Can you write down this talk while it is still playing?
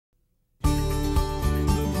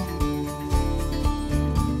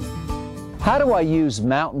How do I use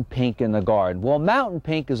mountain pink in the garden? Well, mountain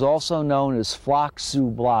pink is also known as phlox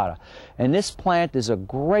subulata, and this plant is a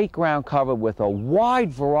great ground cover with a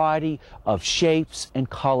wide variety of shapes and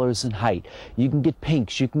colors and height. You can get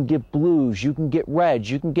pinks, you can get blues, you can get reds,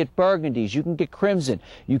 you can get burgundies, you can get crimson,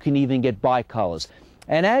 you can even get bicolors.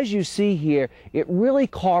 And as you see here, it really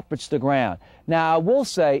carpets the ground. Now, I will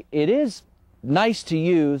say it is nice to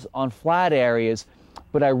use on flat areas,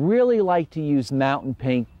 but I really like to use mountain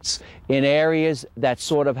pinks in areas that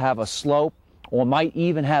sort of have a slope or might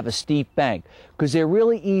even have a steep bank, because they're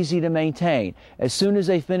really easy to maintain. As soon as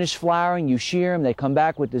they finish flowering, you shear them, they come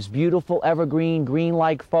back with this beautiful evergreen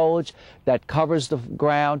green-like foliage that covers the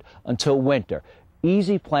ground until winter.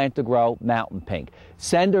 Easy plant to grow, mountain pink.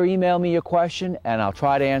 Send or email me your question and I'll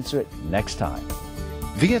try to answer it next time.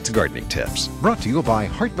 Viette's Gardening Tips, brought to you by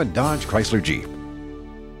Hartman Dodge Chrysler Jeep.